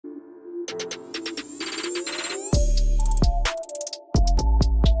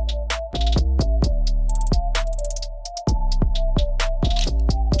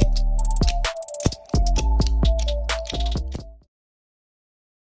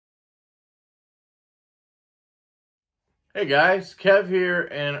Hey guys, Kev here,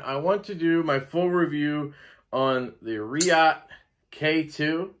 and I want to do my full review on the Reate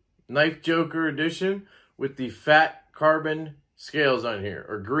K2 Knife Joker Edition with the fat carbon scales on here,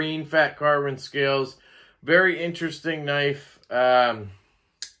 or green fat carbon scales. Very interesting knife. I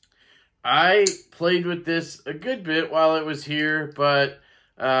played with this a good bit while it was here, but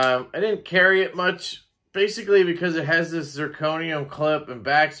I didn't carry it much, basically because it has this zirconium clip and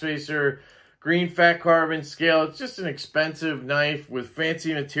backspacer, green fat carbon scale. It's just an expensive knife with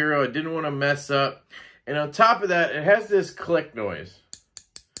fancy material I didn't want to mess up. And on top of that, it has this click noise.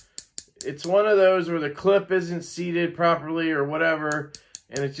 It's one of those where the clip isn't seated properly or whatever,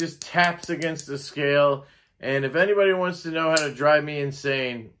 and it just taps against the scale. And if anybody wants to know how to drive me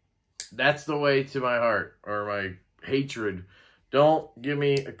insane, that's the way to my heart, or my hatred. Don't give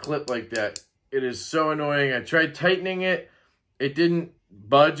me a clip like that. It is so annoying. I tried tightening it. It didn't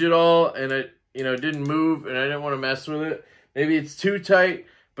budge at all, and it didn't move, and I didn't want to mess with it. Maybe it's too tight,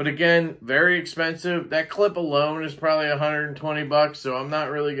 but again, very expensive. That clip alone is probably 120 bucks, so I'm not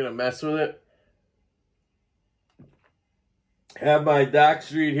really going to mess with it. Have my Dock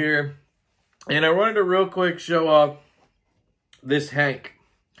Street here, and I wanted to real quick show off this hank.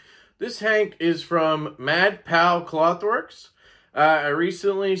 This hank is from Mad Pal Clothworks. I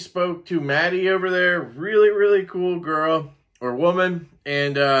recently spoke to Maddie over there. Really, really cool girl or woman,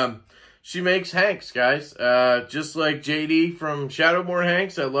 and she makes hanks, guys. Just like JD from Shadowborn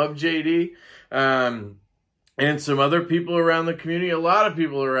Hanks. I love JD. And some other people around the community. A lot of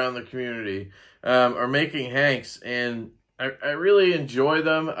people around the community are making hanks, and I really enjoy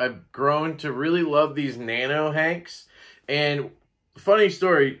them. I've grown to really love these nano hanks. And funny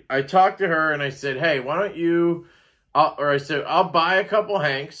story, I talked to her and I said, hey, why don't you, I said, I'll buy a couple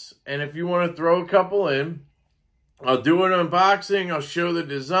hanks, and if you want to throw a couple in, I'll do an unboxing, I'll show the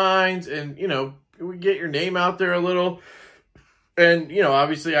designs, and, we get your name out there a little. And,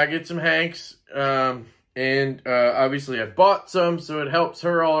 obviously I get some hanks, and obviously I bought some, so it helps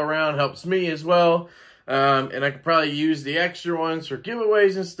her all around, helps me as well. And I could probably use the extra ones for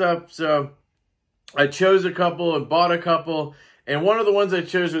giveaways and stuff. So I chose a couple and bought a couple. And one of the ones I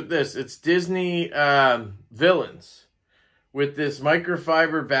chose with this, it's Disney Villains with this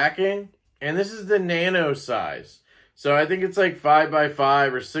microfiber backing. And this is the nano size. So I think it's like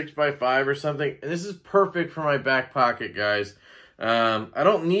 5x5 or 6x5 or something. And this is perfect for my back pocket, guys. I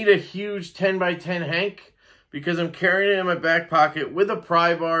don't need a huge 10x10 hank because I'm carrying it in my back pocket with a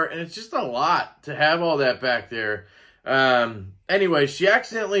pry bar. And it's just a lot to have all that back there. Anyway, she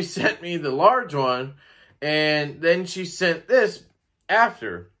accidentally sent me the large one. And then she sent this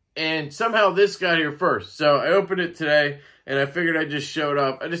after. And somehow this got here first. So I opened it today, and I figured I'd just show it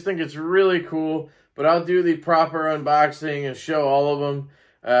up. I just think it's really cool. But I'll do the proper unboxing and show all of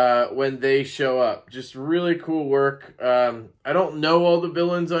them when they show up. Just really cool work. I don't know all the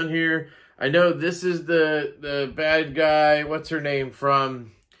villains on here. I know this is the bad guy. What's her name?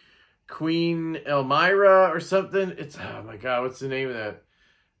 From Queen Elmira or something. It's, oh my God, what's the name of that?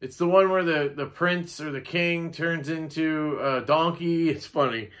 It's the one where the prince or the king turns into a donkey. It's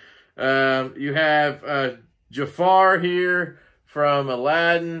funny. You have Jafar here from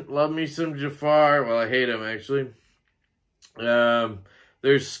Aladdin. Love me some Jafar. Well, I hate him, actually.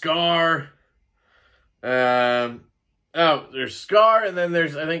 There's Scar. There's Scar, and then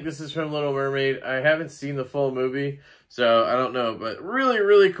I think this is from Little Mermaid. I haven't seen the full movie, so I don't know. But really,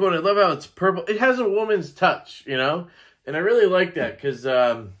 really cool. And I love how it's purple. It has a woman's touch, And I really like that because,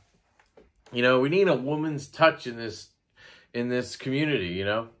 we need a woman's touch in this community,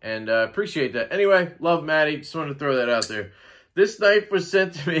 and appreciate that. Anyway, love Maddie. Just wanted to throw that out there. This knife was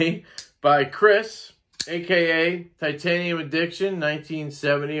sent to me by Chris, a.k.a. Titanium Addiction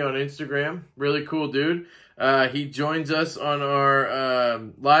 1970 on Instagram. Really cool dude. He joins us on our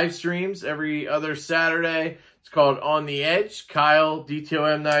live streams every other Saturday. It's called On the Edge. Kyle,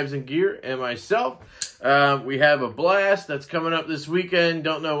 DTOM Knives and Gear, and myself. We have a blast that's coming up this weekend.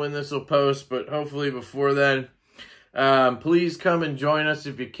 Don't know when this will post, but hopefully before then. Please come and join us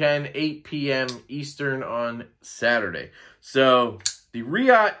if you can, 8 p.m. Eastern on Saturday. So, the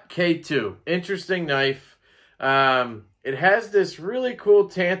Reate K2, interesting knife. It has this really cool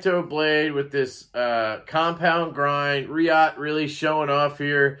Tanto blade with this compound grind. Reate really showing off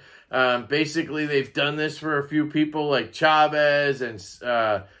here. Basically, they've done this for a few people like Chavez and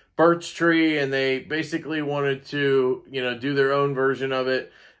Birch Tree, and they basically wanted to, do their own version of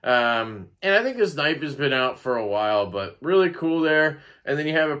it. And I think this knife has been out for a while, but really cool there. And then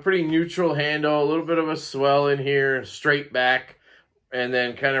you have a pretty neutral handle, a little bit of a swell in here, straight back, and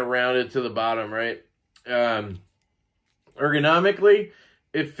then kind of rounded to the bottom, right? Ergonomically,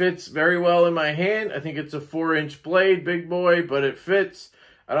 It fits very well in my hand. I think it's a 4-inch blade, big boy, but it fits.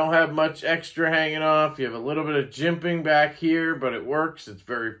 I don't have much extra hanging off. You have a little bit of jimping back here, but it works. It's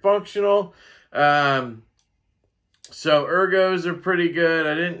very functional. So ergos are pretty good.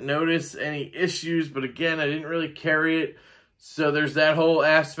 I didn't notice any issues, but again, I didn't really carry it. So there's that whole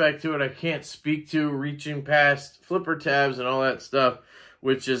aspect to it I can't speak to, reaching past flipper tabs and all that stuff,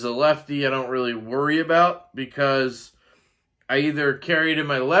 which as a lefty I don't really worry about because I either carry it in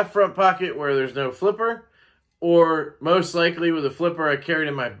my left front pocket where there's no flipper, or most likely with a flipper I carry it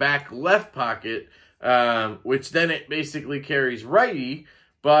in my back left pocket, which then it basically carries righty,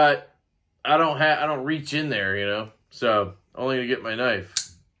 but I don't reach in there, you know, so only to get my knife.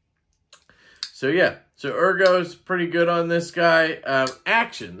 So yeah, so ergo's pretty good on this guy.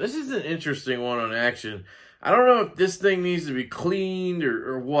 Action, this is an interesting one on action. I don't know if this thing needs to be cleaned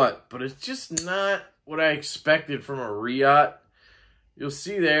or what, but it's just not what I expected from a Reate. You'll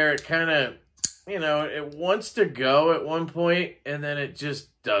see there, it kind of, you know, it wants to go at one point, and then it just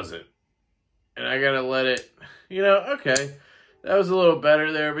doesn't. And I gotta let it, you know, okay. That was a little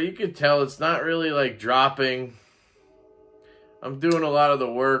better there, but you can tell it's not really, like, dropping. I'm doing a lot of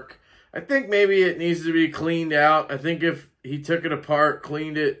the work. I think maybe it needs to be cleaned out. I think if he took it apart,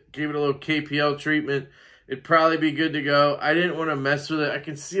 cleaned it, gave it a little KPL treatment, it'd probably be good to go. I didn't want to mess with it. I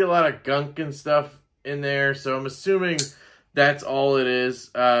can see a lot of gunk and stuff in there, so I'm assuming that's all it is.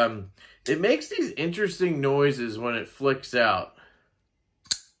 It makes these interesting noises when it flicks out.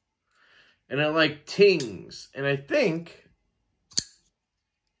 And it, like, tings. And I think,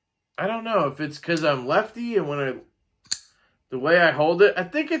 I don't know if it's because I'm lefty and when the way I hold it, I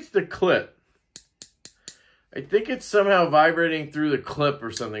think it's the clip. I think it's somehow vibrating through the clip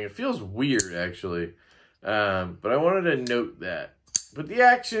or something. It feels weird, actually. But I wanted to note that. But the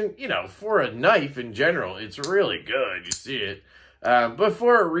action, you know, for a knife in general, it's really good. You see it. But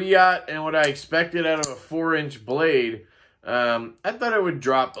for a Reate and what I expected out of a 4-inch blade, I thought it would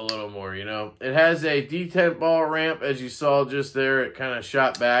drop a little more, you know. It has a detent ball ramp, as you saw just there. It kind of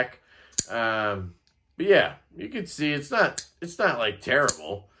shot back. But yeah, you can see it's not like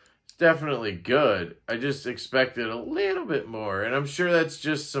terrible. It's definitely good. I just expected a little bit more, and I'm sure that's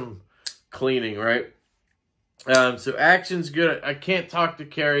just some cleaning, right? So action's good. I can't talk to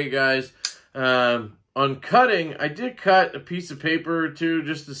carry, guys. On cutting, I did cut a piece of paper or two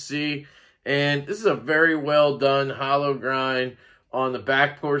just to see, and this is a very well done hollow grind on the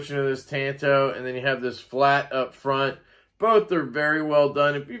back portion of this Tanto, and then you have this flat up front. Both are very well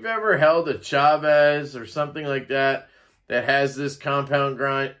done. If you've ever held a Chavez or something like that that has this compound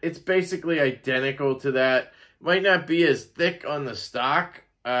grind, it's basically identical to that. Might not be as thick on the stock,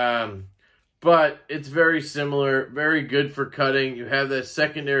 but it's very similar, very good for cutting. You have that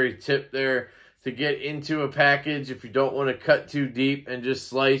secondary tip there to get into a package if you don't want to cut too deep and just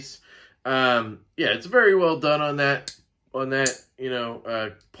slice. Yeah, it's very well done on that, you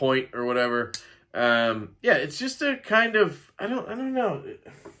know, point or whatever. Yeah, it's just a kind of, I don't know.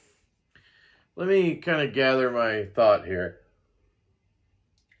 Let me kind of gather my thought here.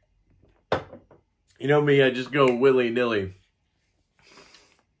 You know me, I just go willy-nilly.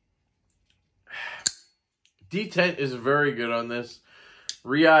 Detent is very good on this.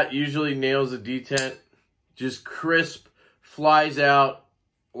 Reate usually nails a detent. Just crisp, flies out,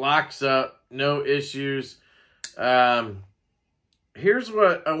 locks up, no issues. Here's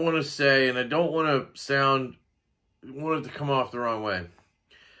what I want to say, and I don't want it to come off the wrong way.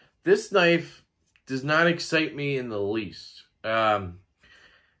 This knife does not excite me in the least. And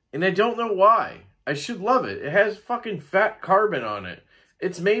I don't know why. I should love it. It has fucking fat carbon on it.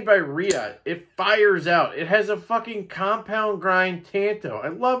 It's made by Reate. It fires out. It has a fucking compound grind Tanto. I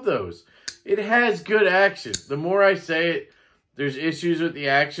love those. It has good action. The more I say it, there's issues with the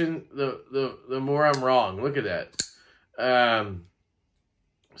action, the more I'm wrong. Look at that.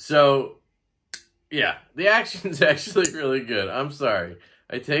 So, yeah, the action's actually really good. I'm sorry.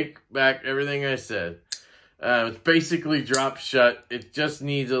 I take back everything I said. It's basically drop shut. It just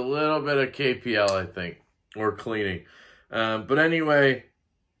needs a little bit of KPL, I think, or cleaning. But anyway,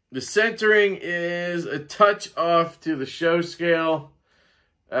 the centering is a touch off to the show scale.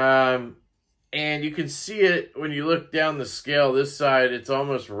 And you can see it when you look down the scale. This side, it's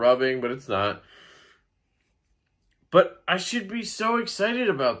almost rubbing, but it's not. But I should be so excited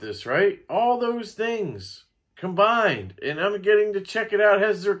about this, right? All those things combined. And I'm getting to check it out. It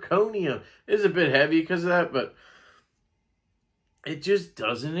has zirconium. It is a bit heavy because of that, but it just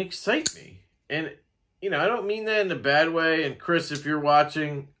doesn't excite me. And, you know, I don't mean that in a bad way. And Chris, if you're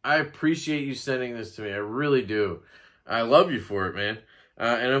watching, I appreciate you sending this to me. I really do. I love you for it, man.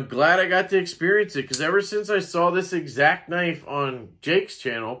 And I'm glad I got to experience it, because ever since I saw this exact knife on Jake's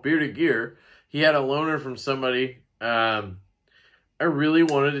channel, Bearded Gear, he had a loaner from somebody, I really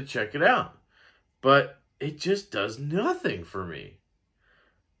wanted to check it out. But it just does nothing for me.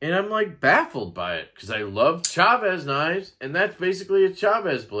 And I'm like baffled by it, because I love Chavez knives, and that's basically a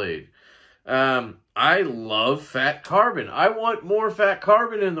Chavez blade. I love fat carbon. I want more fat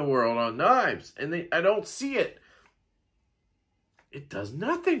carbon in the world on knives, and I don't see it. It does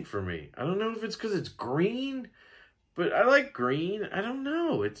nothing for me. I don't know if it's because it's green, but I like green. I don't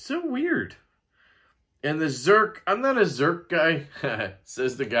know. It's so weird. And the Zerk, I'm not a Zerk guy,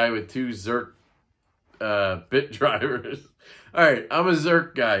 says the guy with 2 Zerk bit drivers. All right, I'm a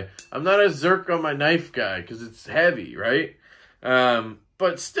Zerk guy. I'm not a Zerk on my knife guy because it's heavy, right?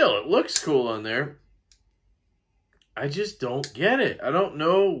 But still, it looks cool on there. I just don't get it. I don't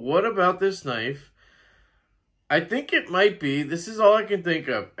know what about this knife. I think it might be, this is all I can think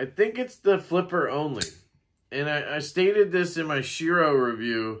of, I think it's the flipper only. And I stated this in my Shiro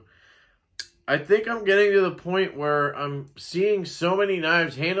review. I think I'm getting to the point where I'm seeing so many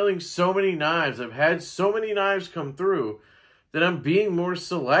knives, handling so many knives, I've had so many knives come through, that I'm being more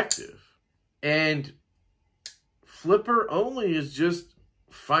selective. And flipper only is just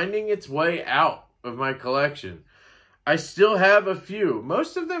finding its way out of my collection. I still have a few.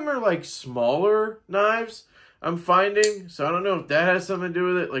 Most of them are like smaller knives I'm finding, so I don't know if that has something to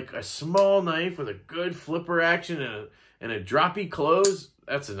do with it. Like a small knife with a good flipper action and a droppy close,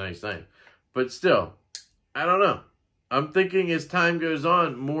 that's a nice knife. But still, I don't know. I'm thinking as time goes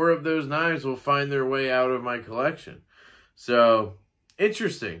on, more of those knives will find their way out of my collection. So,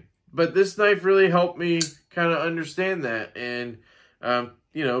 interesting. But this knife really helped me kind of understand that and,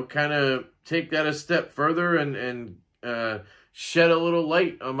 you know, kind of take that a step further and shed a little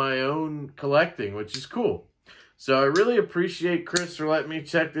light on my own collecting, which is cool. So I really appreciate Chris for letting me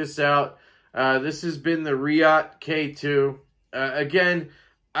check this out. This has been the Reate K2. Again,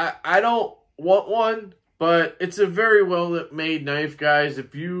 I don't want one, but it's a very well-made knife, guys.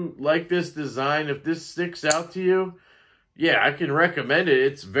 If you like this design, if this sticks out to you, yeah, I can recommend it.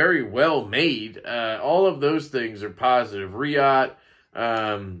 It's very well made. All of those things are positive. Reate,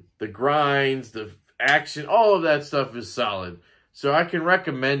 the grinds, the action, all of that stuff is solid. So I can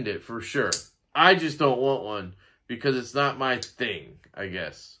recommend it for sure. I just don't want one because it's not my thing, I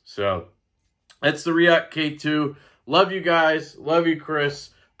guess. So that's the Reate K2. Love you guys. Love you,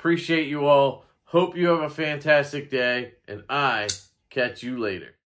 Chris. Appreciate you all. Hope you have a fantastic day, and I catch you later.